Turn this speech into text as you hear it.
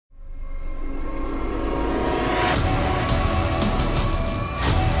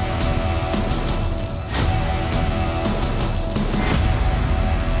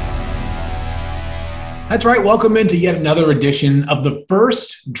That's right. Welcome into yet another edition of the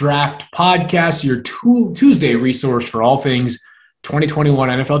First Draft Podcast, your Tuesday resource for all things 2021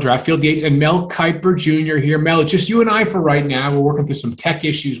 NFL Draft. Field Yates and Mel Kiper Jr. here. Mel, it's just you and I for right now. We're working through some tech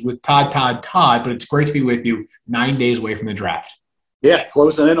issues with Todd, but it's great to be with you 9 days away from the draft. Yeah,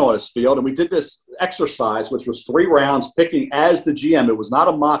 closing in on us, Field. And we did this exercise, which was 3 rounds, picking as the GM. It was not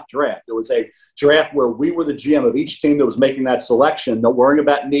a mock draft. It was a draft where we were the GM of each team that was making that selection, no worrying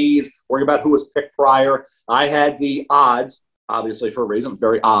about needs, worrying about who was picked prior. I had the odds, obviously for a reason,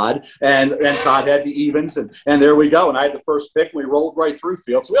 very odd, and Todd had the evens, and there we go. And I had the first pick, and we rolled right through,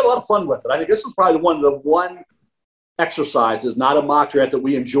 Field. So we had a lot of fun with it. I think this was probably one exercises, not a mock draft, that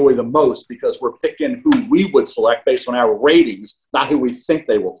we enjoy the most because we're picking who we would select based on our ratings, not who we think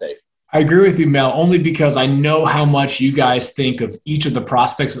they will take. I agree with you, Mel, only because I know how much you guys think of each of the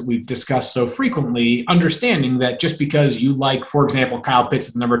prospects that we've discussed so frequently, understanding that just because you like, for example, Kyle Pitts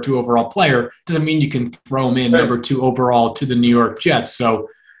as the number 2 overall player doesn't mean you can throw him in number 2 overall to the New York Jets. So,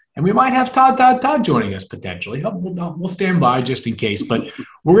 and we might have Todd joining us potentially. We'll stand by just in case. But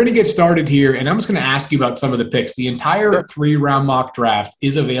we're going to get started here, and I'm just going to ask you about some of the picks. The entire 3-round mock draft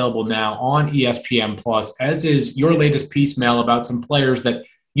is available now on ESPN+, as is your latest piece, Mel, about some players that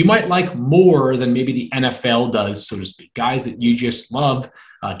you might like more than maybe the NFL does, so to speak. Guys that you just love.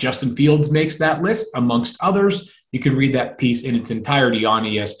 Justin Fields makes that list, amongst others. You can read that piece in its entirety on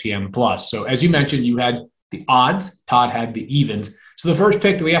ESPN+. So as you mentioned, you had the odds. Todd had the evens. So the first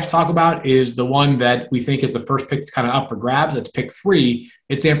pick that we have to talk about is the one that we think is the first pick that's kind of up for grabs. That's pick 3.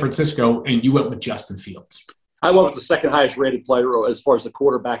 It's San Francisco, and you went with Justin Fields. I went with the second highest rated player as far as the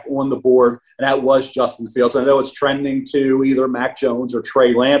quarterback on the board, and that was Justin Fields. I know it's trending to either Mac Jones or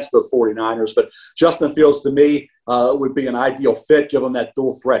Trey Lance, the 49ers, but Justin Fields to me would be an ideal fit, given that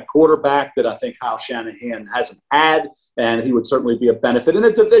dual threat quarterback that I think Kyle Shanahan hasn't had, and he would certainly be a benefit in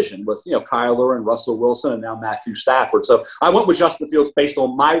a division with, Kyler and Russell Wilson and now Matthew Stafford. So I went with Justin Fields based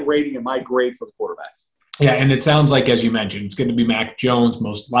on my rating and my grade for the quarterbacks. Yeah, and it sounds like, as you mentioned, it's going to be Mac Jones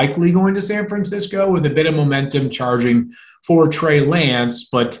most likely going to San Francisco with a bit of momentum charging for Trey Lance.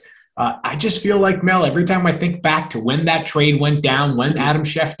 But I just feel like, Mel, every time I think back to when that trade went down, when Adam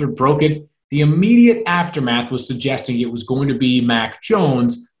Schefter broke it, the immediate aftermath was suggesting it was going to be Mac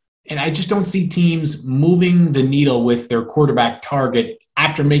Jones. And I just don't see teams moving the needle with their quarterback target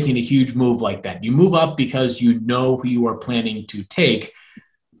after making a huge move like that. You move up because you know who you are planning to take.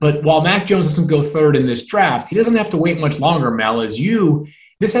 But while Mac Jones doesn't go 3rd in this draft, he doesn't have to wait much longer, Mel.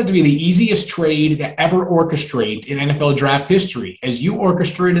 This has to be the easiest trade to ever orchestrate in NFL draft history, as you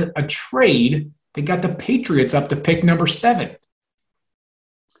orchestrated a trade that got the Patriots up to pick number 7.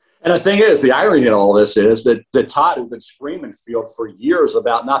 And the thing is, the irony in all this is that Todd, who'd been screaming Field for years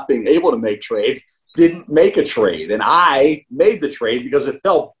about not being able to make trades, didn't make a trade. And I made the trade because it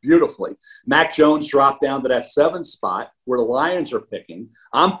felt beautifully. Mac Jones dropped down to that 7 spot where the Lions are picking.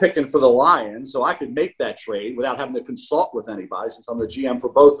 I'm picking for the Lions, so I could make that trade without having to consult with anybody, since I'm the GM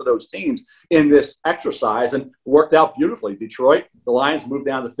for both of those teams in this exercise, and worked out beautifully. Detroit, the Lions moved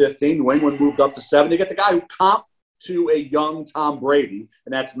down to 15. New England moved up to 7. You get the guy who comped to a young Tom Brady,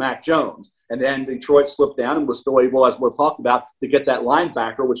 and that's Mac Jones. And then Detroit slipped down and was still able, as we've talked about, to get that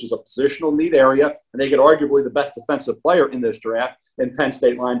linebacker, which is a positional need area, and they get arguably the best defensive player in this draft in Penn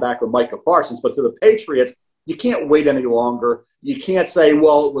State linebacker Micah Parsons. But to the Patriots, you can't wait any longer. You can't say,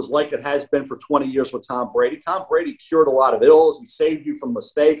 well, it was like it has been for 20 years with Tom Brady. Tom Brady cured a lot of ills. He saved you from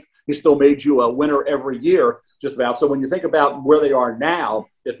mistakes. He still made you a winner every year, just about. So when you think about where they are now,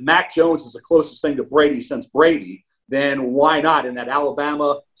 if Mac Jones is the closest thing to Brady since Brady, then why not in that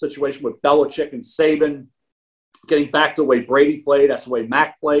Alabama situation with Belichick and Saban, getting back to the way Brady played, that's the way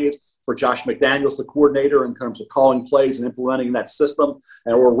Mac plays, for Josh McDaniels, the coordinator, in terms of calling plays and implementing that system,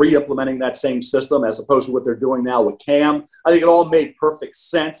 and we're re-implementing that same system as opposed to what they're doing now with Cam. I think it all made perfect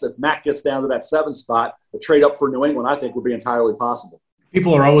sense. If Mac gets down to that 7 spot, a trade up for New England, I think, would be entirely possible.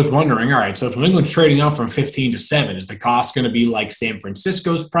 People are always wondering, all right, so if New England's trading up from 15 to 7, is the cost going to be like San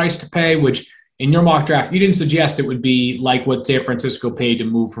Francisco's price to pay, which in your mock draft, you didn't suggest it would be like what San Francisco paid to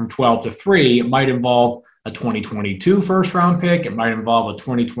move from 12 to 3. It might involve a 2022 first-round pick. It might involve a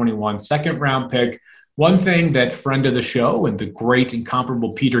 2021 second-round pick. One thing that friend of the show and the great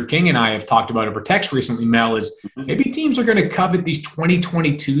incomparable Peter King and I have talked about over text recently, Mel, is maybe teams are going to covet these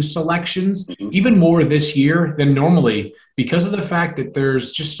 2022 selections even more this year than normally because of the fact that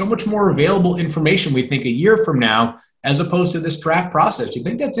there's just so much more available information, we think, a year from now as opposed to this draft process. Do you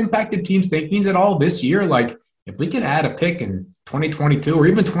think that's impacted teams' thinkings at all this year? Like, if we can add a pick in 2022 or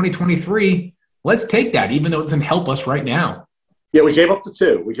even 2023, let's take that, even though it doesn't help us right now. Yeah, we gave up the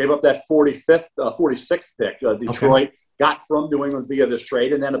 2. We gave up that 46th pick. Detroit got from New England via this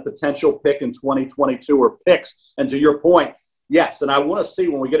trade, and then a potential pick in 2022 or picks. And to your point, yes, and I want to see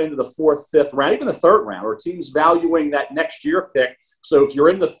when we get into the fourth, fifth round, even the third round, or teams valuing that next year pick. So if you're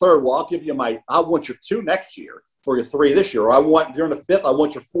in the third, well, I'll give you I want your 2 next year for your 3 this year. Or during the fifth, I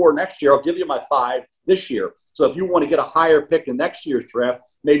want your 4 next year. I'll give you my 5 this year. So if you want to get a higher pick in next year's draft,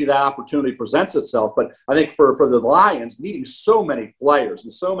 maybe that opportunity presents itself. But I think for the Lions, needing so many players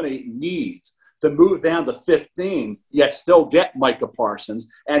and so many needs to move down to 15, yet still get Micah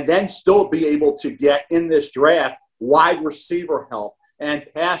Parsons, and then still be able to get in this draft wide receiver help and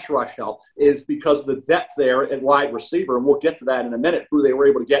pass rush help, is because of the depth there at wide receiver. And we'll get to that in a minute, who they were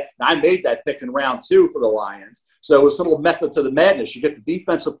able to get. And I made that pick in round 2 for the Lions. So it was a little method to the madness. You get the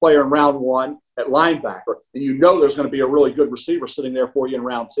defensive player in round 1 at linebacker, and you know there's going to be a really good receiver sitting there for you in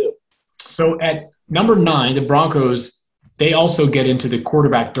round 2. So at number 9, the Broncos, they also get into the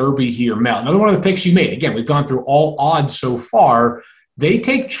quarterback derby here. Mel, another one of the picks you made. Again, we've gone through all odds so far. They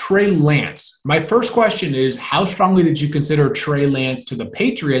take Trey Lance. My first question is, how strongly did you consider Trey Lance to the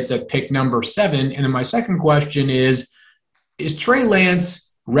Patriots at pick number 7? And then my second question is Trey Lance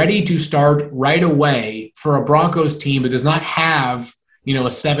ready to start right away for a Broncos team that does not have, a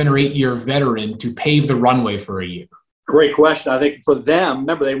 7 or 8 year veteran to pave the runway for a year? Great question. I think for them,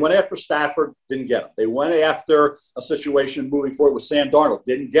 remember, they went after Stafford, didn't get him. They went after a situation moving forward with Sam Darnold,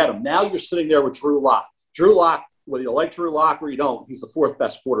 didn't get him. Now you're sitting there with Drew Lock. Drew Lock, whether you like Drew Lock or you don't, he's the 4th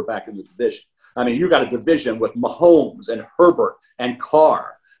best quarterback in the division. I mean, you got a division with Mahomes and Herbert and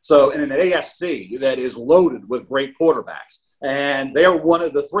Carr. So in an AFC that is loaded with great quarterbacks. And they're one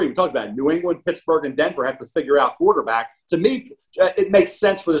of the 3. We talked about it. New England, Pittsburgh, and Denver have to figure out quarterback. To me, it makes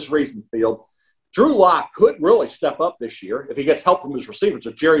sense for this reason, Field. Drew Lock could really step up this year if he gets help from his receivers.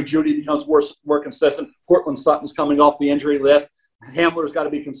 If Jerry Jeudy becomes more consistent, Cortland Sutton's coming off the injury list, Hamler's got to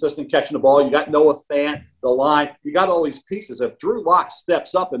be consistent catching the ball. You got Noah Fant, the line. You got all these pieces. If Drew Lock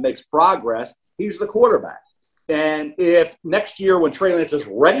steps up and makes progress, he's the quarterback. And if next year when Trey Lance is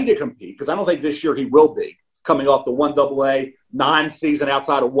ready to compete, because I don't think this year he will be, coming off the 1AA non-season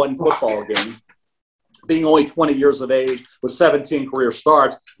outside of one football game, being only 20 years of age with 17 career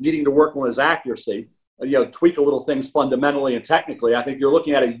starts, needing to work on his accuracy, tweak a little things fundamentally and technically, I think you're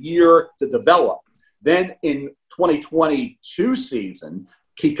looking at a year to develop. Then in 2022 season,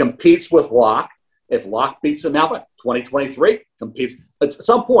 he competes with Locke. If Locke beats him out, 2023 competes. At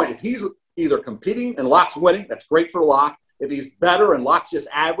some point, if he's either competing and Locke's winning, that's great for Locke. If he's better and Locke's just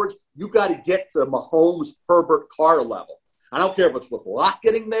average, you got to get to Mahomes, Herbert, Carr level. I don't care if it's with Locke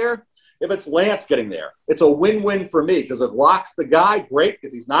getting there, if it's Lance getting there. It's a win-win for me, because if Locke's the guy, great.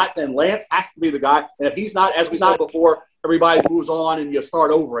 If he's not, then Lance has to be the guy. And if he's not, as we said before, everybody moves on and you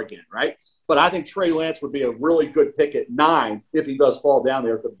start over again, right? But I think Trey Lance would be a really good pick at 9 if he does fall down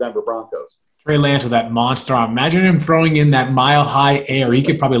there at the Denver Broncos. Trey Lance with that monster arm. Imagine him throwing in that mile-high air. He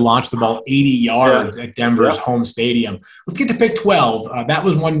could probably launch the ball 80 yards at Denver's home stadium. Let's get to pick 12. That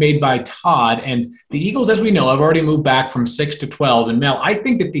was one made by Todd. And the Eagles, as we know, have already moved back from 6 to 12. And, Mel, I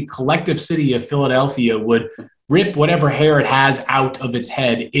think that the collective city of Philadelphia would rip whatever hair it has out of its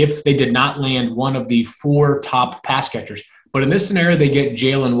head if they did not land one of the 4 top pass catchers. But in this scenario, they get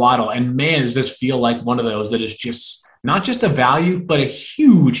Jalen Waddle. And, man, does this feel like one of those that is just not just a value, but a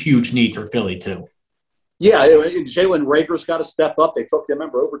huge, huge need for Philly, too. Yeah, Jalen Reagor's got to step up. They took him,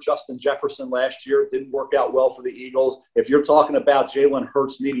 remember, over Justin Jefferson last year. It didn't work out well for the Eagles. If you're talking about Jalen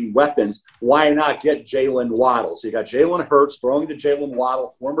Hurts needing weapons, why not get Jalen Waddle? So you got Jalen Hurts throwing to Jalen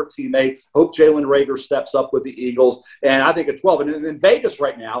Waddle, former teammate. Hope Jalen Reagor steps up with the Eagles. And I think at 12. And in Vegas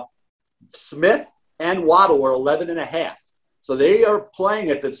right now, Smith and Waddle are 11.5. So they are playing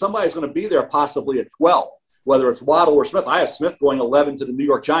it that somebody's going to be there possibly at 12. Whether it's Waddle or Smith, I have Smith going 11 to the New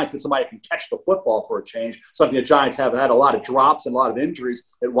York Giants because somebody can catch the football for a change, something the Giants have had a lot of drops and a lot of injuries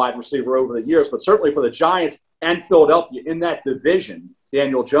at wide receiver over the years. But certainly for the Giants and Philadelphia in that division,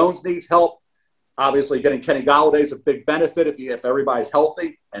 Daniel Jones needs help. Obviously, getting Kenny Golladay is a big benefit if everybody's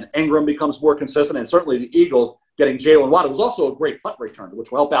healthy and Ingram becomes more consistent. And certainly the Eagles getting Jalen Waddle was also a great punt return,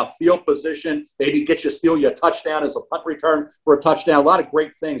 which will help out field position, maybe steal you a touchdown as a punt return for a touchdown. A lot of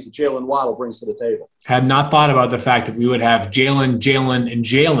great things that Jalen Waddle brings to the table. Had not thought about the fact that we would have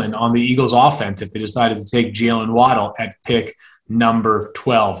Jalen on the Eagles offense if they decided to take Jalen Waddle at pick number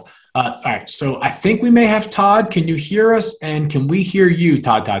 12. All right, so I think we may have Todd. Can you hear us? And can we hear you,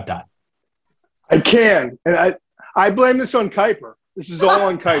 Todd? I can, and I blame this on Kuiper. This is all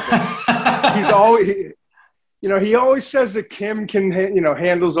on Kuiper. He's always, he always says that Kim can,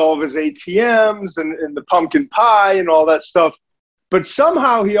 handles all of his ATMs and the pumpkin pie and all that stuff, but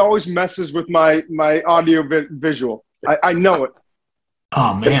somehow he always messes with my audio visual. I know it.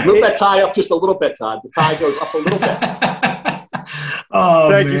 Oh man, move that tie up just a little bit, Todd. The tie goes up a little bit. Oh,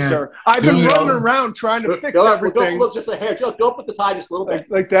 Thank man. you, sir. I've been running around trying to fix everything. Look, just a hair. Just go up with the tie just a little bit.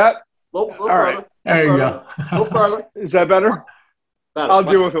 Like that? A little All further. right. There you go. A little further. Is that better? I'll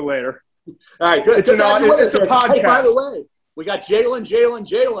deal with it later. All right, good. It's a podcast. Hey, by the way, we got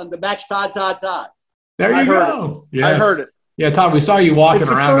Jalen to match Todd. There you go. Yes. I heard it. Yeah, Todd, we saw you walking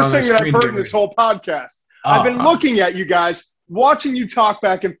around. It's the first thing that I've heard in this whole podcast. I've been looking at you guys, watching you talk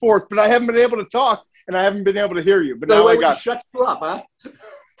back and forth, but I haven't been able to talk, and I haven't been able to hear you. But now I got shut you up, huh?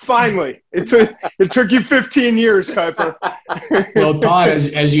 Finally, it took you 15 years, Kuiper. Well, Todd,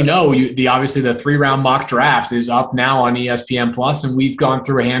 as you know, obviously the 3-round mock draft is up now on ESPN Plus, and we've gone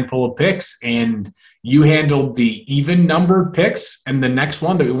through a handful of picks, and you handled the even numbered picks, and the next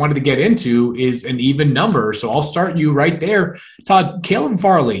one that we wanted to get into is an even number. So I'll start you right there. Todd, Caleb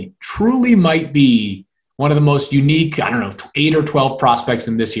Farley truly might be one of the most unique, 8 or 12 prospects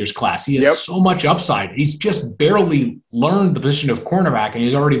in this year's class. He has so much upside. He's just barely learned the position of cornerback, and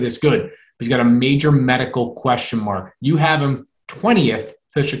he's already this good. But he's got a major medical question mark. You have him 20th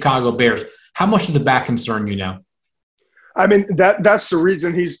to the Chicago Bears. How much does the back concern you now? I mean, that's the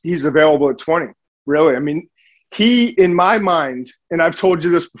reason he's available at 20. Really, I mean, he, in my mind, and I've told you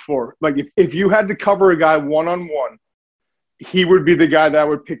this before, like if you had to cover a guy one-on-one, he would be the guy that I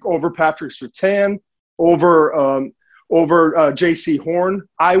would pick over Patrick Surtain, over J.C. Horn.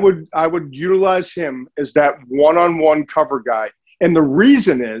 I would utilize him as that one-on-one cover guy. And the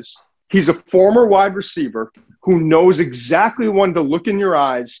reason is he's a former wide receiver who knows exactly when to look in your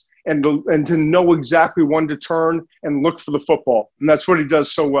eyes and to know exactly when to turn and look for the football. And that's what he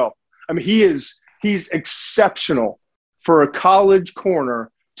does so well. I mean, he's exceptional for a college corner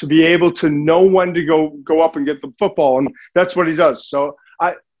to be able to know when to go up and get the football, and that's what he does. So,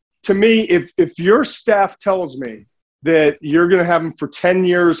 to me, if your staff tells me that you're going to have him for 10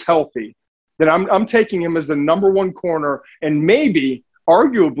 years healthy, then I'm taking him as the number one corner and maybe,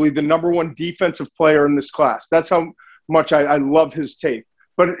 arguably, the number one defensive player in this class. That's how much I love his tape.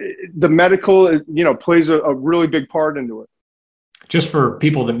 But the medical, plays a really big part into it. Just for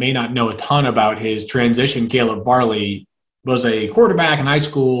people that may not know a ton about his transition, Caleb Farley was a quarterback in high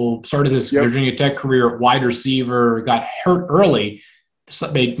school, started his Virginia Tech career at wide receiver, got hurt early. So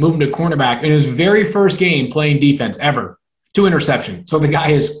they moved him to cornerback. In his very first game playing defense ever, 2 interceptions. So the guy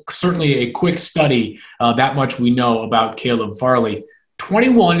is certainly a quick study. That much we know about Caleb Farley.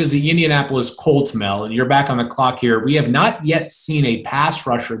 21 is the Indianapolis Colts, Mel, and you're back on the clock here. We have not yet seen a pass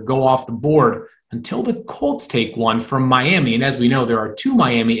rusher go off the board until the Colts take one from Miami. And as we know, there are 2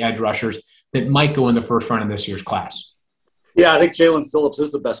 Miami edge rushers that might go in the first round of this year's class. Yeah, I think Jalen Phillips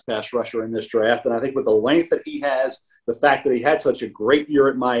is the best pass rusher in this draft. And I think with the length that he has, the fact that he had such a great year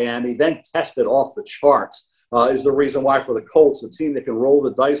at Miami, then tested off the charts, is the reason why for the Colts, a team that can roll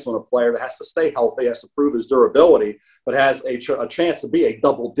the dice on a player that has to stay healthy, has to prove his durability, but has a chance to be a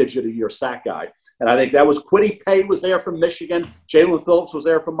double-digit-a-year sack guy. And I think that was Kwity Paye was there from Michigan. Jalen Phillips was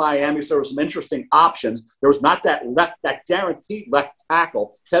there from Miami. So there were some interesting options. There was not that guaranteed left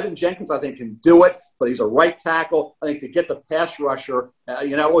tackle. Tevin Jenkins, I think, can do it, but he's a right tackle. I think to get the pass rusher,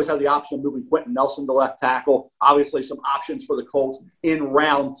 always have the option of moving Quentin Nelson to left tackle. Obviously, some options for the Colts in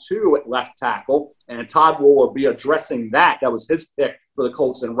round 2 at left tackle. And Todd will be addressing that. That was his pick for the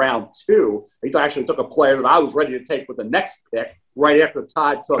Colts in round 2. He actually took a player that I was ready to take with the next pick, right after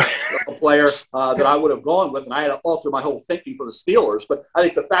Todd took a player that I would have gone with, and I had to alter my whole thinking for the Steelers. But I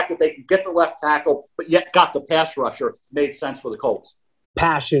think the fact that they can get the left tackle, but yet got the pass rusher, made sense for the Colts.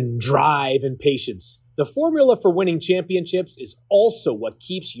 Passion, drive, and patience. The formula for winning championships is also what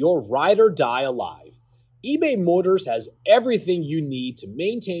keeps your ride or die alive. eBay Motors has everything you need to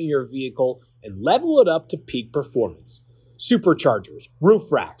maintain your vehicle and level it up to peak performance. Superchargers,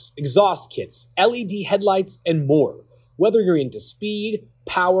 roof racks, exhaust kits, LED headlights, and more. Whether you're into speed,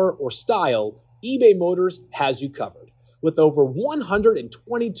 power, or style, eBay Motors has you covered. With over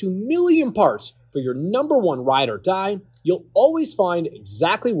 122 million parts for your number one ride or die, you'll always find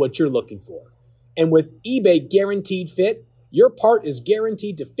exactly what you're looking for. And with eBay Guaranteed Fit, your part is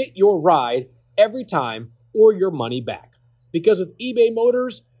guaranteed to fit your ride every time or your money back. Because with eBay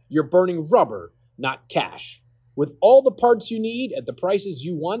Motors, you're burning rubber, not cash. With all the parts you need at the prices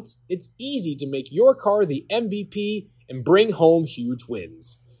you want, it's easy to make your car the MVP and bring home huge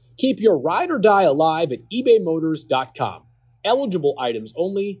wins. Keep your ride or die alive at ebaymotors.com. Eligible items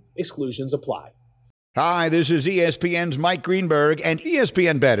only. Exclusions apply. Hi, this is ESPN's Mike Greenberg, and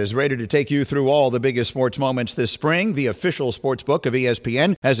ESPN Bet is ready to take you through all the biggest sports moments this spring. The official sports book of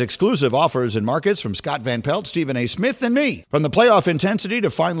ESPN has exclusive offers and markets from Scott Van Pelt, Stephen A. Smith, and me. From the playoff intensity to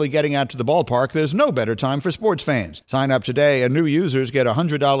finally getting out to the ballpark, there's no better time for sports fans. Sign up today, and new users get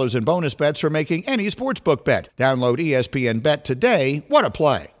 $100 in bonus bets for making any sportsbook bet. Download ESPN Bet today. What a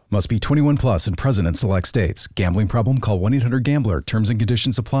play. Must be 21 plus and present in select states. Gambling problem? Call 1-800-GAMBLER. Terms and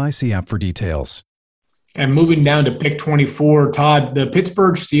conditions apply. See app for details. And moving down to pick 24, Todd, the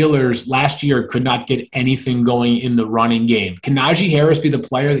Pittsburgh Steelers last year could not get anything going in the running game. Can Najee Harris be the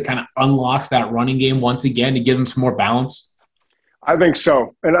player that kind of unlocks that running game once again to give them some more balance? I think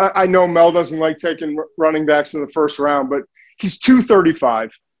so. And I know Mel doesn't like taking running backs in the first round, but he's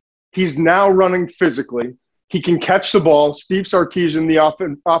 235. He's now running physically. He can catch the ball. Steve Sarkisian, the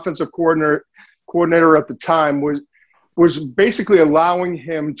offensive coordinator at the time, was basically allowing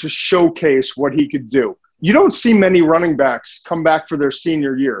him to showcase what he could do. You don't see many running backs come back for their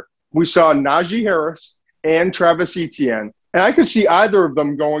senior year. We saw Najee Harris and Travis Etienne, and I could see either of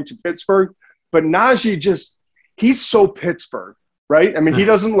them going to Pittsburgh, but Najee he's so Pittsburgh, right? I mean, he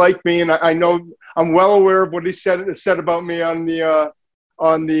doesn't like me, and I know I'm well aware of what he said about me on the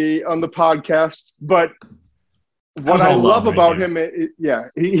podcast, but what I love about him,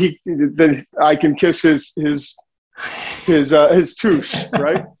 I can kiss his touche,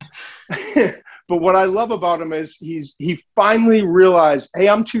 right? But what I love about him is he finally realized, hey,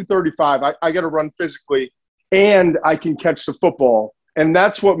 I'm 235. I got to run physically, and I can catch the football, and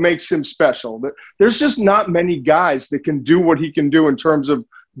that's what makes him special. There's just not many guys that can do what he can do in terms of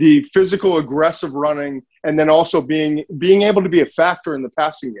the physical, aggressive running, and then also being able to be a factor in the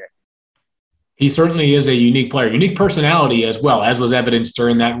passing game. He certainly is a unique player, unique personality as well, as was evidenced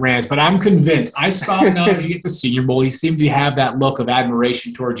during that rant. But I'm convinced. I saw Najee at the Senior Bowl. He seemed to have that look of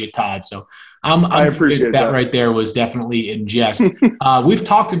admiration towards you, Todd. So I'm convinced that right there was definitely in jest. We've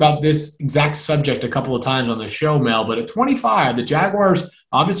talked about this exact subject a couple of times on the show, Mel. But at 25, the Jaguars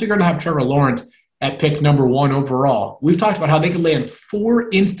obviously going to have Trevor Lawrence at pick number 1 overall. We've talked about how they could land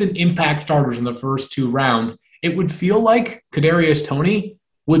 4 instant impact starters in the first 2 rounds. It would feel like Kadarius Toney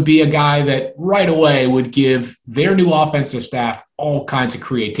would be a guy that right away would give their new offensive staff all kinds of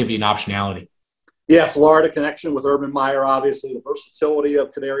creativity and optionality. Yeah, Florida connection with Urban Meyer, obviously. The versatility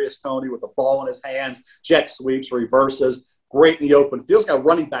of Kadarius Toney with the ball in his hands, jet sweeps, reverses, great in the open. Feels like a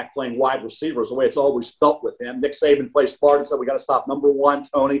running back playing wide receivers, the way it's always felt with him. Nick Saban plays Florida and said, we got to stop number 1,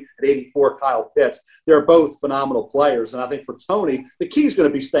 Toney, at 84, Kyle Pitts. They're both phenomenal players. And I think for Toney, the key is going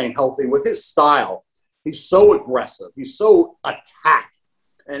to be staying healthy with his style. He's so aggressive. He's so attack.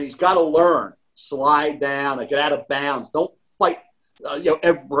 And he's got to learn, slide down, get out of bounds. Don't fight,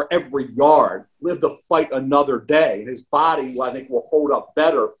 every yard. Live to fight another day. His body, I think, will hold up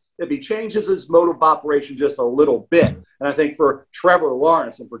better if he changes his mode of operation just a little bit. And I think for Trevor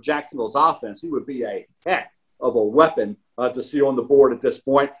Lawrence and for Jacksonville's offense, he would be a heck of a weapon to see on the board at this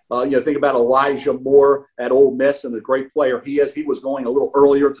point. Think about Elijah Moore at Ole Miss and the great player he is. He was going a little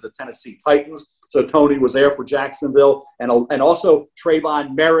earlier to the Tennessee Titans. So Toney was there for Jacksonville. And also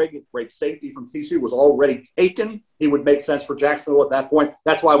Trayvon Merrick, great safety from TCU, was already taken. He would make sense for Jacksonville at that point.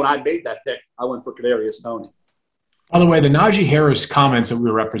 That's why when I made that pick, I went for Kadarius Toney. By the way, the Najee Harris comments that we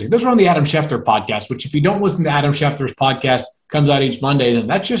were referencing, those were on the Adam Schefter podcast, which if you don't listen to Adam Schefter's podcast, comes out each Monday, then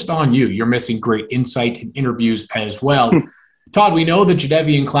that's just on you. You're missing great insight and interviews as well. Todd, we know that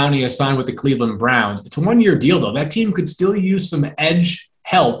Jadeveon Clowney has signed with the Cleveland Browns. It's a 1-year deal, though. That team could still use some edge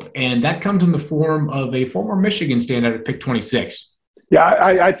help, and that comes in the form of a former Michigan standout at pick 26. Yeah,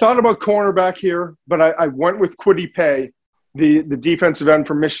 I thought about cornerback here, but I went with Kwity Paye, the defensive end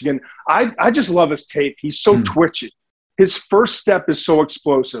from Michigan. I just love his tape. He's so twitchy. His first step is so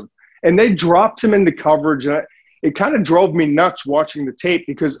explosive. And they dropped him into coverage, and it kind of drove me nuts watching the tape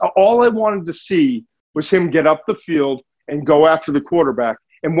because all I wanted to see was him get up the field and go after the quarterback.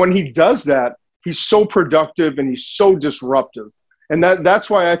 And when he does that, he's so productive and he's so disruptive. And that's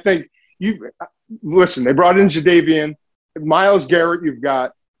why I think listen, they brought in Jadeveon, Myles Garrett you've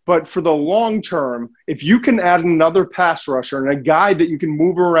got, but for the long term, if you can add another pass rusher and a guy that you can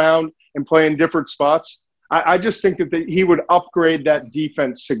move around and play in different spots, I just think that he would upgrade that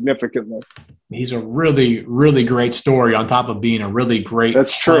defense significantly. He's a really, really great story on top of being a really great player.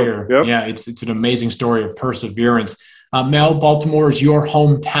 True. Yep. Yeah, it's an amazing story of perseverance. Mel, Baltimore is your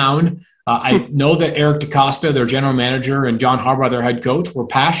hometown. I know that Eric DeCosta, their general manager, and John Harbaugh, their head coach, were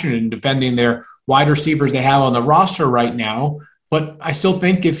passionate in defending their wide receivers they have on the roster right now. But I still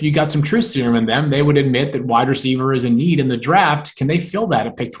think if you got some truth serum in them, they would admit that wide receiver is a need in the draft. Can they fill that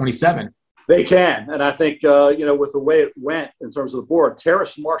at pick 27? They can. And I think, with the way it went in terms of the board,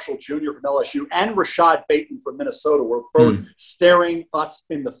 Terrace Marshall Jr. from LSU and Rashad Bateman from Minnesota were both staring us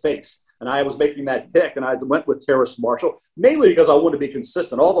in the face. And I was making that pick, and I went with Terrace Marshall, mainly because I wanted to be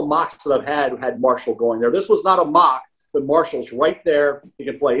consistent. All the mocks that I've had Marshall going there. This was not a mock, but Marshall's right there. He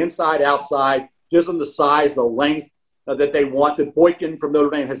can play inside, outside, gives them the size, the length that they want, that Boykin from Notre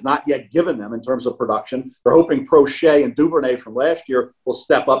Dame has not yet given them in terms of production. They're hoping Prochet and Duvernay from last year will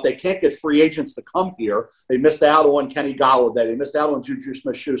step up. They can't get free agents to come here. They missed out on Kenny Golladay. They missed out on Juju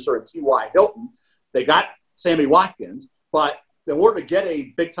Smith-Schuster and T.Y. Hilton. They got Sammy Watkins, but in order to get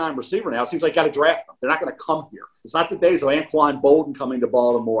a big-time receiver now, it seems like you got to draft them. They're not going to come here. It's not the days of Anquan Bolden coming to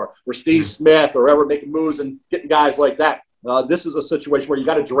Baltimore or Steve Smith or ever making moves and getting guys like that. This is a situation where you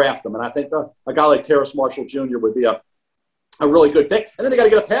got to draft them, and I think a guy like Terrace Marshall Jr. would be a really good pick. And then they got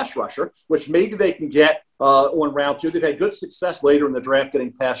to get a pass rusher, which maybe they can get on round 2. They've had good success later in the draft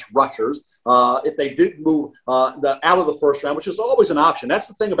getting pass rushers. If they did move out of the first round, which is always an option. That's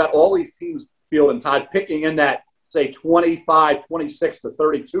the thing about all these teams, Field and Todd, picking in that, say, 25, 26 to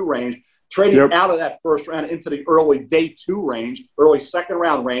 32 range, trading out of that first round into the early day 2 range, early second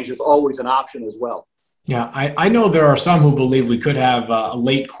round range is always an option as well. Yeah, I know there are some who believe we could have a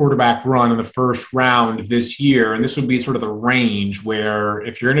late quarterback run in the first round this year, and this would be sort of the range where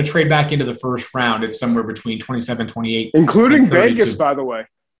if you're going to trade back into the first round, it's somewhere between 27, 28. Including Vegas, by the way.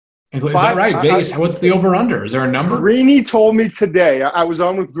 Is that right? Vegas, what's the over-under? Is there a number? Greeny told me today, I was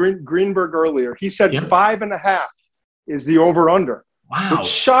on with Greenberg earlier, he said 5.5 is the over-under. Wow. It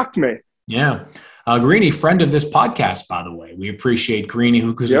shocked me. Yeah. Greeny, friend of this podcast, by the way. We appreciate Greeny,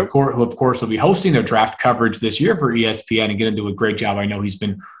 who of course will be hosting their draft coverage this year for ESPN and going to do a great job. I know he's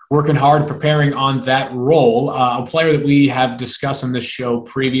been working hard preparing on that role. A player that we have discussed on this show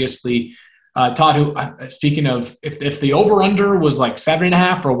previously, Todd, who, speaking of, if the over-under was like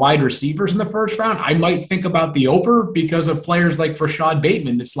 7.5 for wide receivers in the first round, I might think about the over because of players like Rashad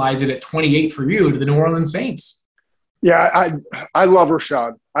Bateman that slides it at 28 for you to the New Orleans Saints. Yeah, I love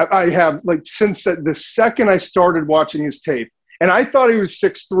Rashad. I have, since the second I started watching his tape, and I thought he was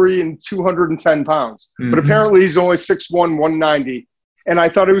 6'3" and 210 pounds, but apparently he's only 6'1", 190. And I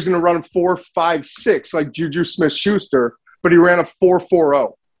thought he was going to run a 4.56 like Juju Smith-Schuster, but he ran a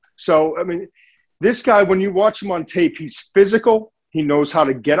 4.40. So, I mean, this guy, when you watch him on tape, he's physical. He knows how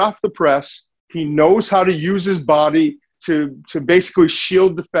to get off the press. He knows how to use his body to basically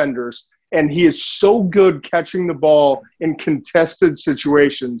shield defenders. And he is so good catching the ball in contested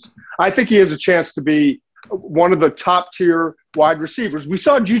situations. I think he has a chance to be one of the top-tier wide receivers. We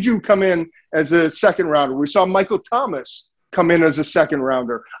saw Juju come in as a second-rounder. We saw Michael Thomas come in as a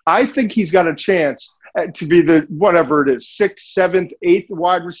second-rounder. I think he's got a chance to be the, whatever it is, 6th, 7th, 8th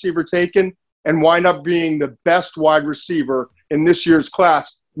wide receiver taken and wind up being the best wide receiver in this year's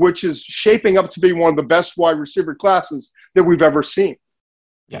class, which is shaping up to be one of the best wide receiver classes that we've ever seen.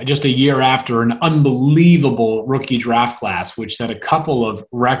 Yeah, just a year after an unbelievable rookie draft class, which set a couple of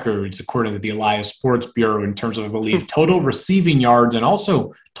records, according to the Elias Sports Bureau, in terms of, I believe, total receiving yards and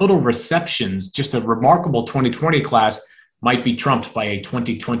also total receptions. Just a remarkable 2020 class, might be trumped by a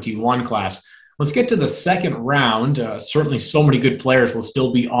 2021 class. Let's get to the second round. Certainly so many good players will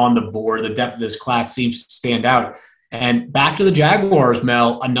still be on the board. The depth of this class seems to stand out. And back to the Jaguars,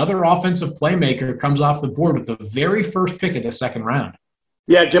 Mel, another offensive playmaker comes off the board with the very first pick of the second round.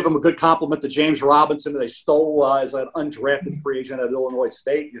 Yeah, give them a good compliment to James Robinson. They stole as an undrafted free agent at Illinois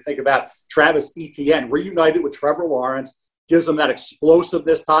State. You think about Travis Etienne, reunited with Trevor Lawrence, gives them that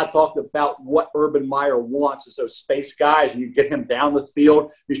explosiveness. Todd talked about what Urban Meyer wants is those space guys, and you get him down the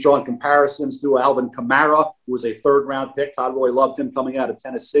field. He's drawing comparisons to Alvin Kamara, who was a third-round pick. Todd really loved him coming out of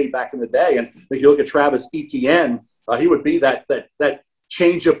Tennessee back in the day. And if you look at Travis Etienne, he would be that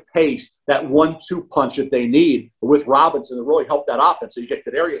change of pace, that 1-2 punch that they need with Robinson to really help that offense. So you get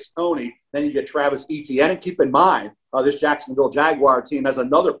Kadarius Toney, then you get Travis Etienne. And keep in mind, this Jacksonville Jaguar team has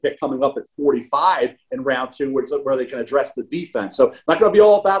another pick coming up at 45 in round 2 where they can address the defense. So not going to be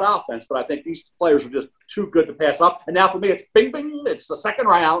all about offense, but I think these players are just too good to pass up. And now for me, it's bing, bing, it's the second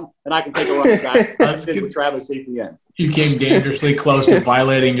round, and I can take a running back. That's good with Travis Etienne. You came dangerously close to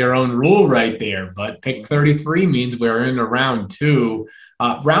violating your own rule right there, but pick 33 means we're in a round 2.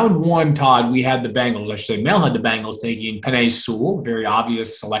 Round 1, Todd, we had the Bengals. I should say Mel had the Bengals taking Penei Sewell, very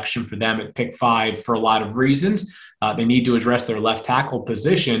obvious selection for them at pick 5 for a lot of reasons. They need to address their left tackle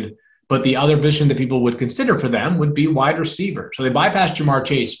position, but the other position that people would consider for them would be wide receiver. So they bypassed Jamar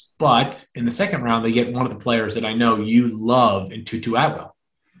Chase, but in the second round, they get one of the players that I know you love in Tutu Atwell.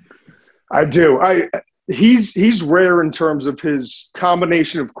 I do. He's rare in terms of his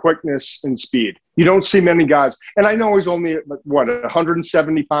combination of quickness and speed. You don't see many guys. And I know he's only,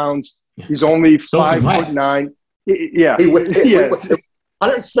 170 pounds. He's only Soaking 5'9". Yeah. He would, Yeah.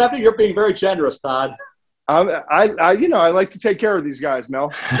 170, you're being very generous, Todd. I like to take care of these guys,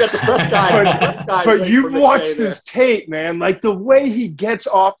 Mel. You got the press guy. But you've watched his tape, man. Like the way he gets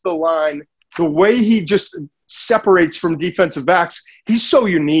off the line, the way he just separates from defensive backs, he's so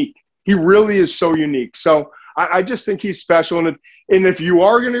unique. He really is so unique. So I just think he's special. And if you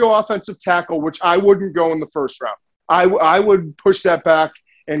are going to go offensive tackle, which I wouldn't go in the first round, I would push that back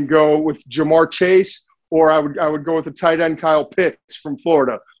and go with Jamar Chase, or I would go with the tight end Kyle Pitts from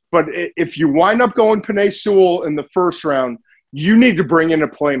Florida. But if you wind up going Penei Sewell in the first round, you need to bring in a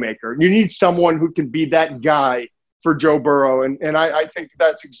playmaker. You need someone who can be that guy for Joe Burrow. And I think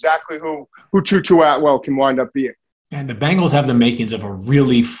that's exactly who Tutu Atwell can wind up being. And the Bengals have the makings of a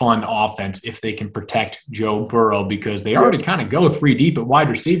really fun offense if they can protect Joe Burrow, because they already kind of go 3 deep at wide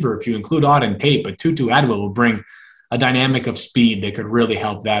receiver if you include Auden Tate, but Tutu Atwell will bring a dynamic of speed that could really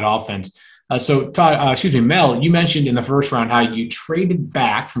help that offense. So, Todd, Mel, you mentioned in the first round how you traded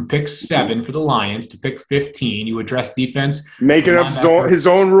back from pick 7 for the Lions to pick 15. You addressed defense. Making up his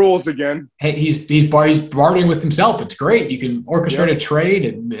own rules again. Hey, he's bartering with himself. It's great. You can orchestrate a trade,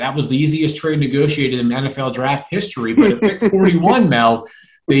 and that was the easiest trade negotiated in NFL draft history. But at pick 41, Mel,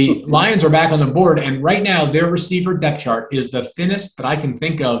 the Lions are back on the board, and right now their receiver depth chart is the thinnest that I can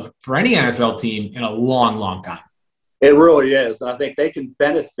think of for any NFL team in a long, long time. It really is. And I think they can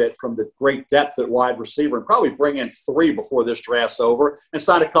benefit from the great depth at wide receiver and probably bring in 3 before this draft's over and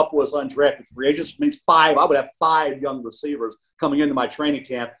sign a couple as undrafted free agents, which means 5. I would have 5 young receivers coming into my training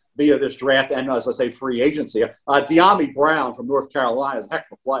camp via this draft and, as I say, free agency. De'Ami Brown from North Carolina is a heck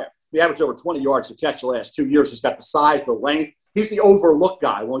of a player. He averaged over 20 yards a catch the last 2 years. He's got the size, the length. He's the overlooked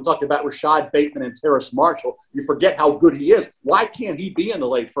guy. When we talk about Rashad Bateman and Terrace Marshall, you forget how good he is. Why can't he be in the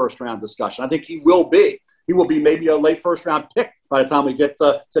late first-round discussion? I think he will be. He will be maybe a late first-round pick by the time we get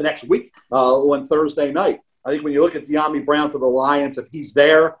to next week on Thursday night. I think when you look at De'Ami Brown for the Lions, if he's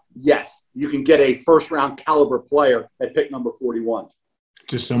there, yes, you can get a first-round caliber player at pick number 41.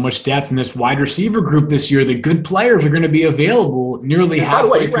 Just so much depth in this wide receiver group this year. The good players are going to be available nearly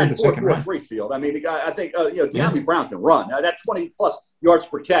halfway through the second round. By the way, he ran 4.43 field. I mean, the guy, I think, De'Ami Brown can run. Now, that 20-plus yards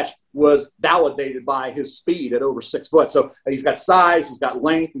per catch was validated by his speed at over 6 foot. So he's got size, he's got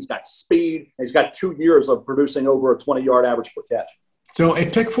length, he's got speed, and he's got 2 years of producing over a 20-yard average per catch. So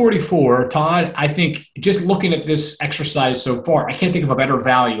at pick 44, Todd, I think just looking at this exercise so far, I can't think of a better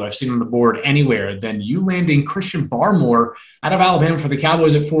value I've seen on the board anywhere than you landing Christian Barmore out of Alabama for the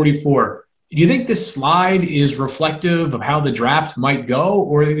Cowboys at 44. Do you think this slide is reflective of how the draft might go,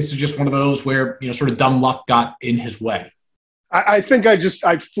 or this is just one of those where, sort of dumb luck got in his way? I think I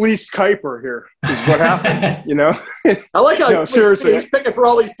fleeced Kuiper here is what happened, I like how seriously. He's picking for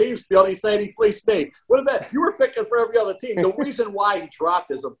all these teams, Field. He's saying he fleeced me. What about you were picking for every other team? The reason why he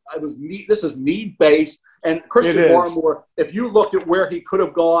dropped is this is need-based. And Christian Barmore, if you looked at where he could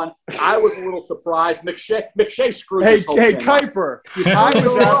have gone, I was a little surprised. McShay screwed this whole thing Kuiper, I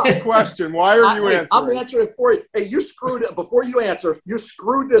was asked the question. Why are you answering? I'm answering it for you. Hey, you screwed it. Before you answer, you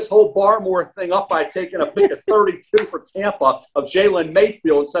screwed this whole Barmore thing up by taking a pick of 32 for Tampa of Jalen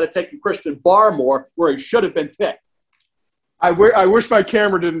Mayfield instead of taking Christian Barmore where he should have been picked. I wish my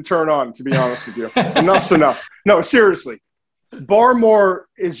camera didn't turn on, to be honest with you. Enough's enough. No, seriously. Barmore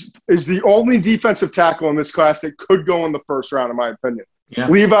is the only defensive tackle in this class that could go in the first round, in my opinion. Yeah.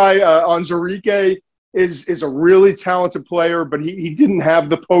 Levi Onwuzurike is a really talented player, but he didn't have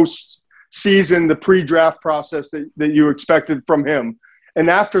the postseason, the pre-draft process that you expected from him. And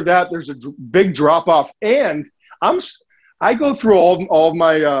after that, there's a big drop-off. And I go through all of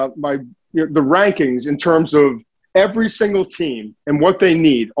my the rankings in terms of every single team and what they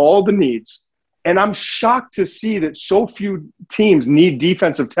need, all the needs. And I'm shocked to see that so few teams need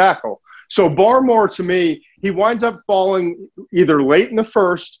defensive tackle. So Barmore, to me, he winds up falling either late in the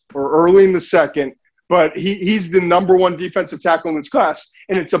first or early in the second, but he's the number 1 defensive tackle in this class,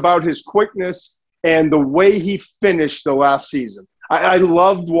 and it's about his quickness and the way he finished the last season. I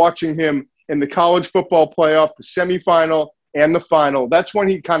loved watching him in the college football playoff, the semifinal and the final. That's when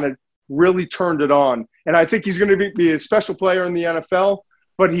he kind of really turned it on. And I think he's going to be a special player in the NFL,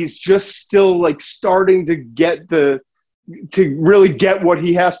 but he's just still starting to really get what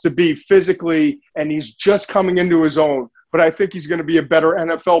he has to be physically, and he's just coming into his own. But I think he's going to be a better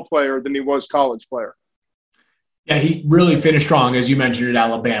NFL player than he was college player. Yeah, he really finished strong, as you mentioned, at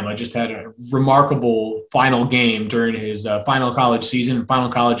Alabama. Just had a remarkable final game during his final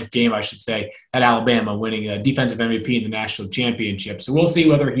college game, I should say, at Alabama, winning a defensive MVP in the national championship. So we'll see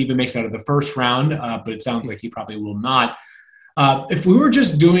whether he even makes it out of the first round, but it sounds like he probably will not. If we were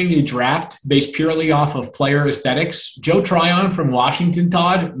just doing a draft based purely off of player aesthetics, Joe Tryon from Washington,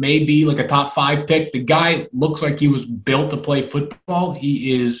 Todd, may be like a top 5 pick. The guy looks like he was built to play football.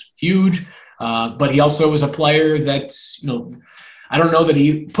 He is huge, but he also is a player that's, I don't know that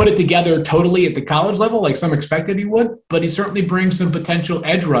he put it together totally at the college level like some expected he would, but he certainly brings some potential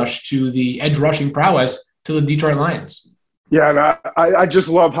edge rushing prowess to the Detroit Lions. Yeah, and I just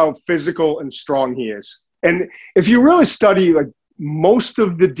love how physical and strong he is. And if you really study like most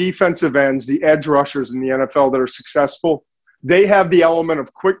of the defensive ends, the edge rushers in the NFL that are successful, they have the element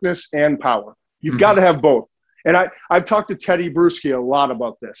of quickness and power. You've got to have both. And I've talked to Teddy Bruschi a lot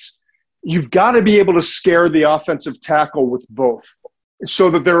about this. You've got to be able to scare the offensive tackle with both so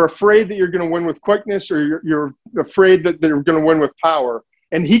that they're afraid that you're going to win with quickness or you're afraid that they're going to win with power.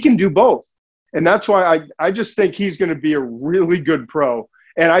 And he can do both. And that's why I just think he's going to be a really good pro.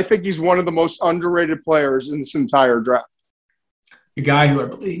 And I think he's one of the most underrated players in this entire draft. A guy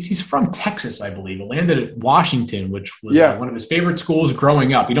who he's from Texas, I believe. He landed at Washington, which was one of his favorite schools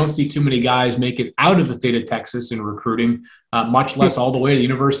growing up. You don't see too many guys make it out of the state of Texas in recruiting, much less all the way to the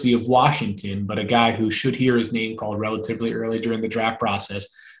University of Washington, but a guy who should hear his name called relatively early during the draft process.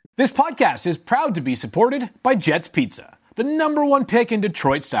 This podcast is proud to be supported by Jets Pizza, the #1 pick in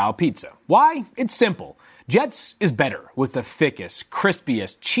Detroit-style pizza. Why? It's simple. Jets is better with the thickest,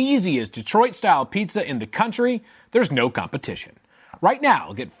 crispiest, cheesiest Detroit-style pizza in the country. There's no competition. Right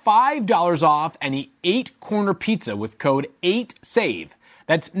now, get $5 off any 8-corner pizza with code 8SAVE.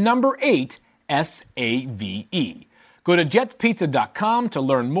 That's number 8, SAVE. Go to jetspizza.com to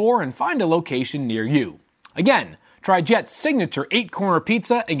learn more and find a location near you. Again, try Jet's signature 8-corner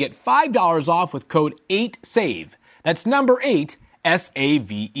pizza and get $5 off with code 8SAVE. That's number 8,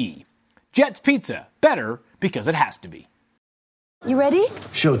 SAVE. Jet's Pizza, better because it has to be. You ready?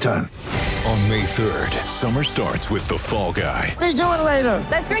 Showtime. On May 3rd, summer starts with The Fall Guy. Let's do it later.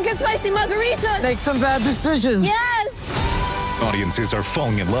 Let's drink a spicy margarita. Make some bad decisions. Yes! Audiences are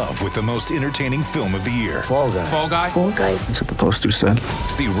falling in love with the most entertaining film of the year. Fall Guy. Fall Guy? Fall guy. That's what the poster said.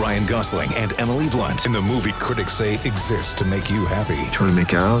 See Ryan Gosling and Emily Blunt in the movie critics say exists to make you happy. Trying to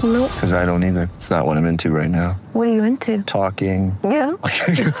make it out? Nope. Because I don't either. It's not what I'm into right now. What are you into? Talking. Yeah.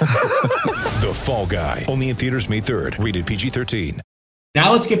 The Fall Guy. Only in theaters May 3rd. Rated PG-13.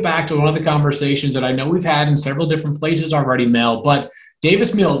 Now let's get back to one of the conversations that I know we've had in several different places already, Mel, but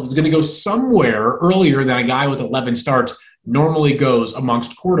Davis Mills is going to go somewhere earlier than a guy with 11 starts normally goes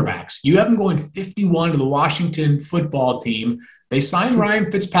amongst quarterbacks. You have him going 51 to the Washington football team. They signed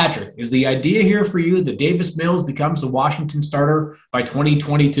Ryan Fitzpatrick. Is the idea here for you that Davis Mills becomes the Washington starter by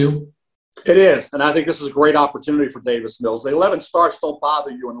 2022? It is, and I think this is a great opportunity for Davis Mills. The 11 starts don't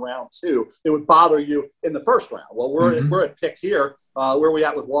bother you in round 2. It would bother you in the first round. Well, we're at pick here. Where are we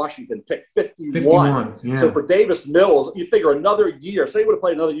at with Washington? Pick 51. Yeah. So for Davis Mills, you figure another year. Say he would have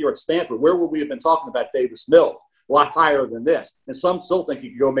played another year at Stanford. Where would we have been talking about Davis Mills? A lot higher than this. And some still think he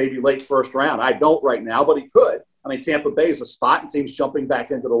could go maybe late first round. I don't right now, but he could. I mean, Tampa Bay is a spot and teams jumping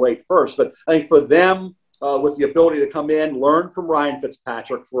back into the late first. But I think for them, with the ability to come in, learn from Ryan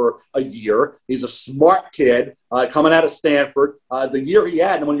Fitzpatrick for a year. He's a smart kid coming out of Stanford. The year he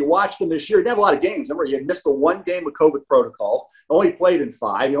had, and when you watched him this year, he didn't have a lot of games. Remember, he had missed the one game with COVID protocol, only played in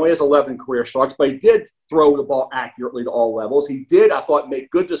 5. He only has 11 career starts, but he did throw the ball accurately to all levels. He did, I thought, make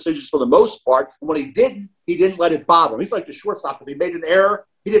good decisions for the most part. And when he didn't let it bother him. He's like the shortstop. If he made an error,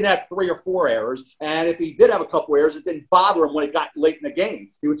 he didn't have 3 or 4 errors. And if he did have a couple errors, it didn't bother him when it got late in the game.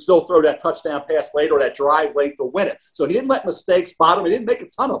 He would still throw that touchdown pass late or that drive late to win it. So he didn't let mistakes bother him. He didn't make a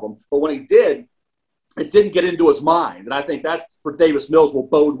ton of them. But when he did, it didn't get into his mind. And I think that's for Davis Mills will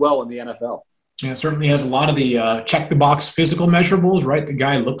bode well in the NFL. Yeah, certainly has a lot of the check-the-box physical measurables, right? The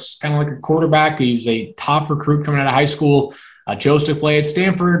guy looks kind of like a quarterback. He's a top recruit coming out of high school. Chose to play at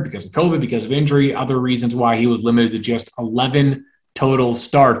Stanford because of COVID, because of injury, other reasons why he was limited to just 11 total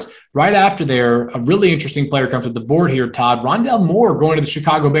starts. Right after there, a really interesting player comes to the board here, Todd. Rondale Moore going to the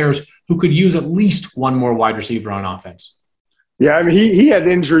Chicago Bears, who could use at least one more wide receiver on offense. Yeah, I mean, he had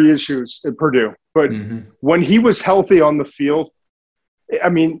injury issues at Purdue, but when he was healthy on the field, I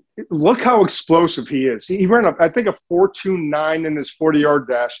mean, look how explosive he is. He ran up, I think, a 4.29 in his 40-yard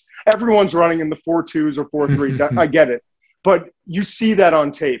dash. Everyone's running in the 4.2s or 4.3s. I get it. But you see that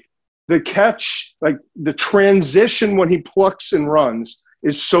on tape. The catch, like the transition when he plucks and runs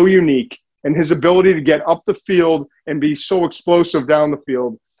is so unique, and his ability to get up the field and be so explosive down the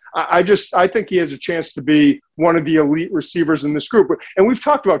field. I think he has a chance to be one of the elite receivers in this group. And we've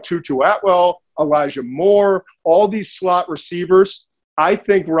talked about Tutu Atwell, Elijah Moore, all these slot receivers. I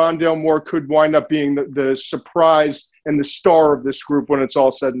think Rondale Moore could wind up being the surprise and the star of this group when it's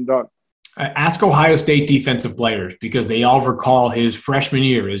all said and done. Ask Ohio State defensive players because they all recall his freshman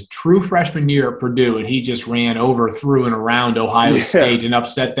year, his true freshman year at Purdue, and he just ran over, through, and around Ohio State and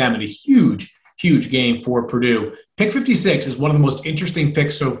upset them in a huge game for Purdue. Pick 56 is one of the most interesting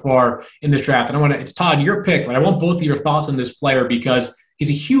picks so far in this draft. And it's Todd, your pick, but I want both of your thoughts on this player because he's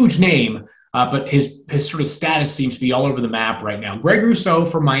a huge name, but his sort of status seems to be all over the map right now. Greg Rousseau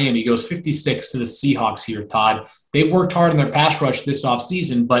from Miami goes 56 to the Seahawks here, Todd. They worked hard on their pass rush this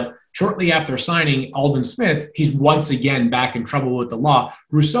offseason, but shortly after signing Aldon Smith, he's once again back in trouble with the law.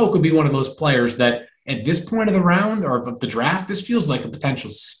 Rousseau could be one of those players that at this point of the round or of the draft, this feels like a potential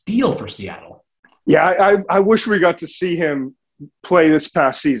steal for Seattle. Yeah, I wish we got to see him play this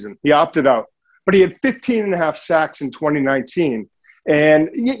past season. He opted out. But he had 15 and a half sacks in 2019. And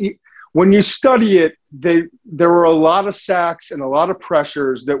when you study it, there were a lot of sacks and a lot of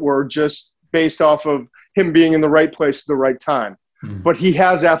pressures that were just based off of him being in the right place at the right time. Mm-hmm. But he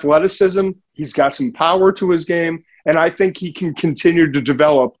has athleticism. He's got some power to his game. And I think he can continue to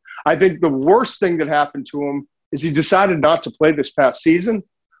develop. I think the worst thing that happened to him is he decided not to play this past season.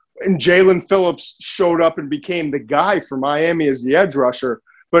 And Jalen Phillips showed up and became the guy for Miami as the edge rusher.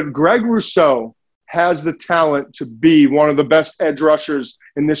 But Greg Rousseau has the talent to be one of the best edge rushers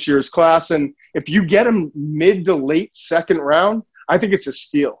in this year's class. And if you get him mid to late second round, I think it's a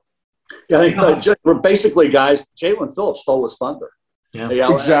steal. Yeah, I think basically, guys, Jalen Phillips stole his thunder. Yeah,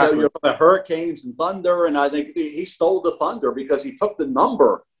 exactly. You're the Hurricanes and Thunder, and I think he stole the thunder because he took the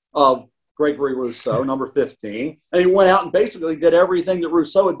number of Gregory Rousseau, number 15, and he went out and basically did everything that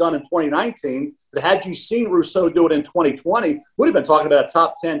Rousseau had done in 2019. But had you seen Rousseau do it in 2020, we'd have been talking about a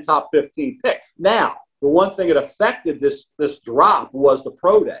top 10, top 15 pick. Now, the one thing that affected this drop was the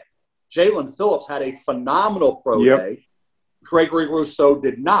pro day. Jalen Phillips had a phenomenal pro day. Gregory Rousseau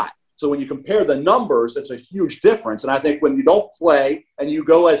did not. So when you compare the numbers, it's a huge difference. And I think when you don't play and you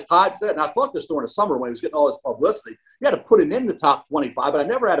go, as Todd said, and I thought this during the summer when he was getting all this publicity, you had to put him in the top 25, but I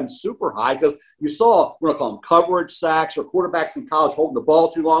never had him super high because you saw, we're going to call them coverage sacks or quarterbacks in college holding the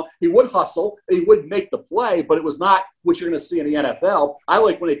ball too long. He would hustle and he would make the play, but it was not what you're going to see in the NFL. I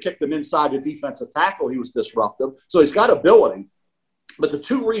like when they kicked him inside the defensive tackle, he was disruptive. So he's got ability. But the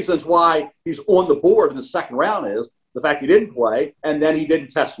two reasons why he's on the board in the second round is the fact he didn't play, and then he didn't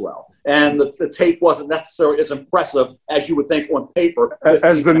test well. And the tape wasn't necessarily as impressive as you would think on paper.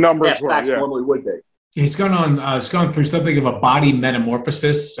 As the numbers normally would be. He's gone through something of a body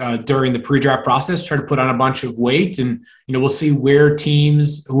metamorphosis during the pre-draft process, try to put on a bunch of weight. And, we'll see where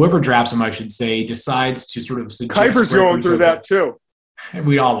teams, whoever drafts him, I should say, decides to sort of suggest. Kuiper's going through that too.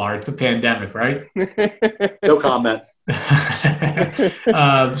 We all are. It's a pandemic, right? No comment.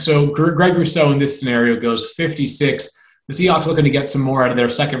 So Greg Rousseau in this scenario goes 56. The Seahawks looking to get some more out of their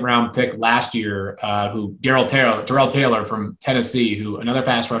second-round pick last year, Darrell Taylor from Tennessee, who another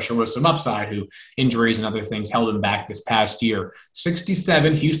pass rusher with some upside, who injuries and other things held him back this past year.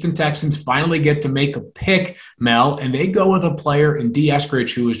 67, Houston Texans finally get to make a pick, Mel, and they go with a player in D.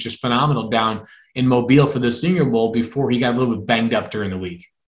 Eskridge, who was just phenomenal down in Mobile for the Senior Bowl before he got a little bit banged up during the week.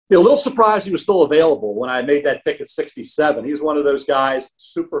 A little surprised he was still available when I made that pick at 67. He's one of those guys,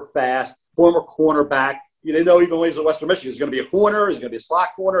 super fast, former cornerback. You didn't know even when he's at Western Michigan, he's going to be a corner, he's going to be a slot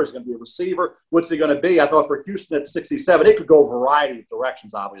corner, he's going to be a receiver. What's he going to be? I thought for Houston at 67, it could go a variety of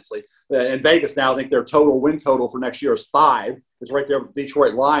directions, obviously. In Vegas now, I think their total win total for next year is 5. It's right there with the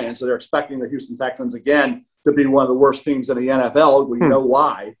Detroit Lions, so they're expecting the Houston Texans again to be one of the worst teams in the NFL. We know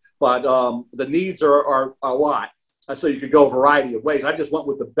why, but the needs are a lot. So you could go a variety of ways. I just went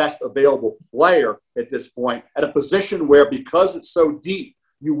with the best available player at this point at a position where, because it's so deep,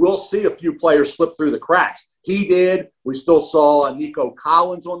 you will see a few players slip through the cracks. He did. We still saw Nico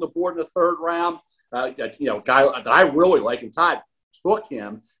Collins on the board in the third round. A guy that I really like, and Todd took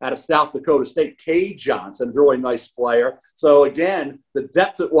him out of South Dakota State. Cade Johnson, really nice player. So again, the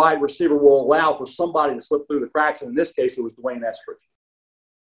depth at wide receiver will allow for somebody to slip through the cracks. And in this case, it was Dwayne Eskridge.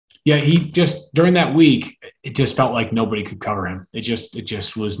 Yeah, he just, during that week, it just felt like nobody could cover him. It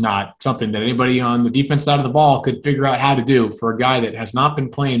just was not something that anybody on the defense side of the ball could figure out how to do for a guy that has not been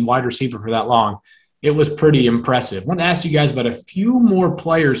playing wide receiver for that long. It was pretty impressive. I want to ask you guys about a few more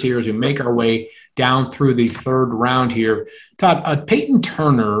players here as we make our way down through the third round here. Todd, Peyton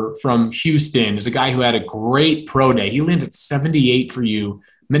Turner from Houston is a guy who had a great pro day. He lands at 78 for you.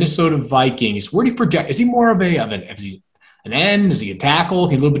 Minnesota Vikings. Where do you project? Is he more of an end? Is he a tackle?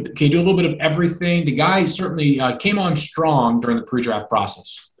 Can he do a little bit of everything? The guy certainly came on strong during the pre-draft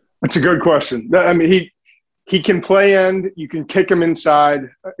process. That's a good question. I mean, he can play end. You can kick him inside,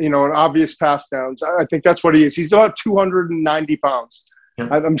 an obvious pass downs. I think that's what he is. He's about 290 pounds. Yeah.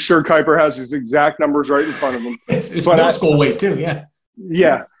 I'm sure Kuiper has his exact numbers right in front of him. It's middle school weight too, yeah.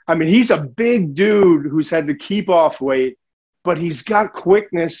 Yeah. I mean, he's a big dude who's had to keep off weight, but he's got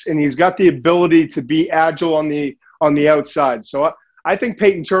quickness and he's got the ability to be agile on the outside. So I think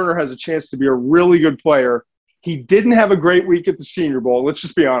Peyton Turner has a chance to be a really good player. He didn't have a great week at the Senior Bowl. Let's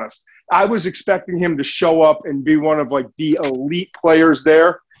just be honest. I was expecting him to show up and be one of like the elite players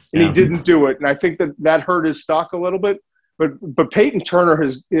there, and he didn't do it. And I think that hurt his stock a little bit. But Peyton Turner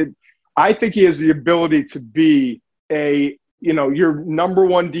I think he has the ability to be your number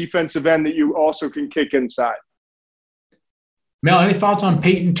one defensive end that you also can kick inside. Mel, any thoughts on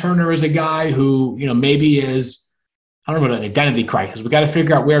Peyton Turner as a guy who, maybe is, I don't know about an identity crisis. We got to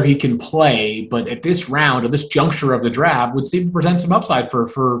figure out where he can play. But at this round or this juncture of the draft would seem to present some upside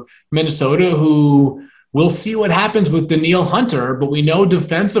for Minnesota, who we'll see what happens with Danielle Hunter. But we know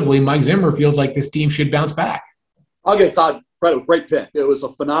defensively, Mike Zimmer feels like this team should bounce back. I'll give Todd credit. Great pick. It was a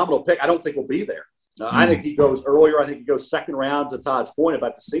phenomenal pick. I don't think we'll be there. I think he goes earlier. I think he goes second round, to Todd's point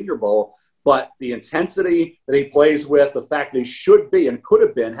about the Senior Bowl. But the intensity that he plays with, the fact that he should be and could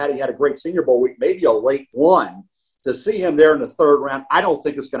have been, had he had a great Senior Bowl week, maybe a late one, to see him there in the third round, I don't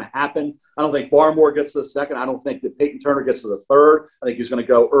think it's going to happen. I don't think Barmore gets to the second. I don't think that Peyton Turner gets to the third. I think he's going to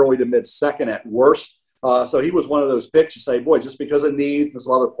go early to mid-second at worst. So he was one of those picks you say, boy, just because of needs and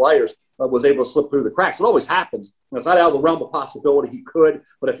some other players was able to slip through the cracks. It always happens. It's not out of the realm of possibility he could,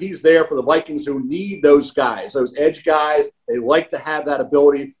 but if he's there for the Vikings who need those guys, those edge guys, they like to have that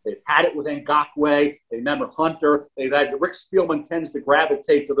ability. They've had it with Ngakoue. They remember Hunter. They've had Rick Spielman tends to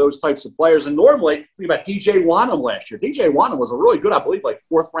gravitate to those types of players. And normally, think about DJ Wonnum last year. DJ Wonnum was a really good, I believe, like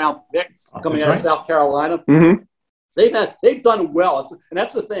fourth-round pick coming out of South Carolina. Mm-hmm. They've done well. And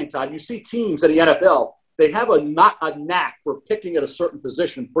that's the thing, Todd. You see teams in the NFL, they have a knack for picking at a certain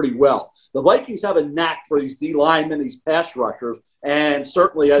position pretty well. The Vikings have a knack for these D linemen, these pass rushers, and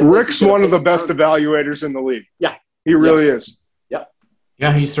certainly Rick's one of the best evaluators in the league. Yeah. He really is.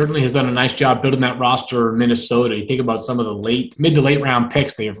 Yeah, he certainly has done a nice job building that roster in Minnesota. You think about some of the mid to late round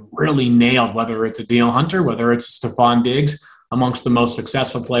picks they have really nailed, whether it's a Danielle Hunter, whether it's Stephon Diggs, amongst the most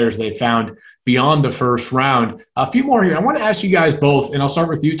successful players they found beyond the first round. A few more here. I want to ask you guys both, and I'll start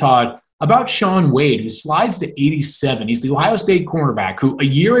with you, Todd, about Shaun Wade, who slides to 87. He's the Ohio State cornerback who a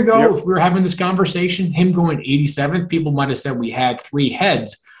year ago, if we were having this conversation, him going 87th, people might have said we had three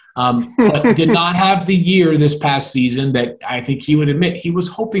heads. But did not have the year this past season that I think he would admit he was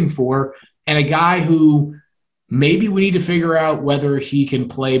hoping for, and a guy who maybe we need to figure out whether he can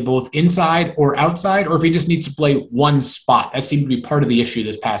play both inside or outside, or if he just needs to play one spot. That seemed to be part of the issue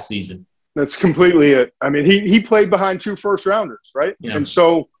this past season. That's completely it. I mean, he played behind two first-rounders, right? Yeah.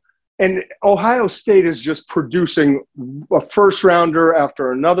 And Ohio State is just producing a first-rounder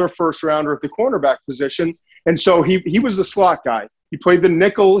after another first-rounder at the cornerback position, and so he was the slot guy. He played the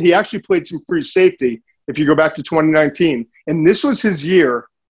nickel. He actually played some free safety if you go back to 2019. And this was his year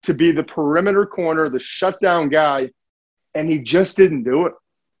to be the perimeter corner, the shutdown guy, and he just didn't do it.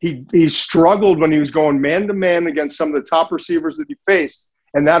 He struggled when he was going man-to-man against some of the top receivers that he faced,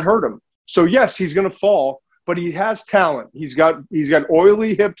 and that hurt him. So, yes, he's going to fall, but he has talent. He's got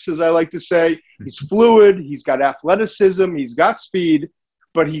oily hips, as I like to say. He's fluid. He's got athleticism. He's got speed.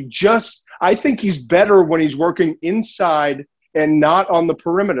 But I think he's better when he's working inside and not on the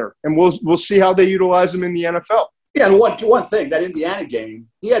perimeter. And we'll see how they utilize him in the NFL. Yeah, and one thing, that Indiana game,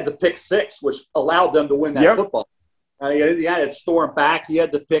 he had the pick six, which allowed them to win that football. Indiana had stormed back. He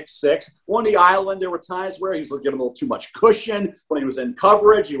had the pick six. On the island, there were times where he was giving a little too much cushion. When he was in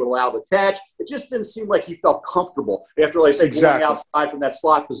coverage, he would allow the catch. It just didn't seem like he felt comfortable after, like I say, going outside from that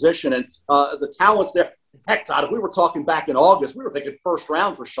slot position. And the talent's there. Heck, Todd, if we were talking back in August, we were thinking first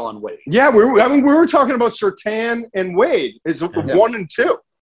round for Shaun Wade. Yeah, we were talking about Surtain and Wade as 1 and 2.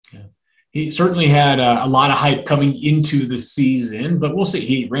 Yeah. He certainly had a lot of hype coming into the season, but we'll see.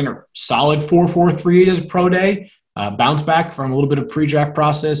 He ran a solid 4.43 at his pro day. Bounced back from a little bit of pre-draft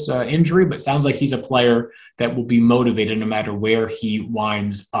process injury, but sounds like he's a player that will be motivated no matter where he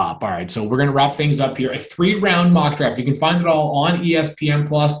winds up. All right, so we're going to wrap things up here. A 3-round mock draft. You can find it all on ESPN+.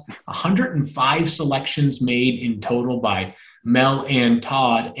 105 selections made in total by Mel and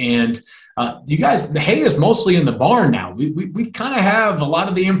Todd. And you guys, the hay is mostly in the barn now. We kind of have a lot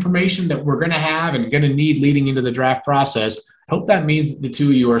of the information that we're going to have and going to need leading into the draft process. I hope that means that the two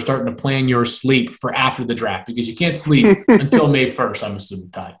of you are starting to plan your sleep for after the draft, because you can't sleep until May 1st, I'm assuming,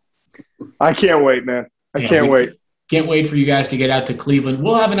 Todd. I can't wait, man. I can't wait. Can't wait for you guys to get out to Cleveland.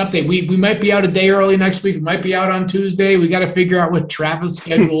 We'll have an update. We might be out a day early next week. We might be out on Tuesday. We got to figure out what travel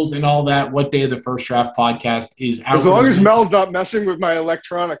schedules and all that, what day the First Draft podcast is out. As long as Mel's not messing with my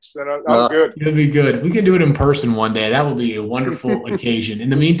electronics, then I'm good. It'll be good. We can do it in person one day. That will be a wonderful occasion. In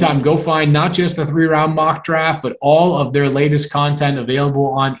the meantime, go find not just the 3-round mock draft, but all of their latest content available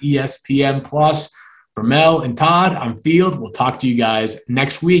on ESPN+. For Mel and Todd, I'm Field. We'll talk to you guys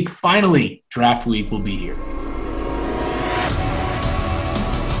next week. Finally, draft week will be here.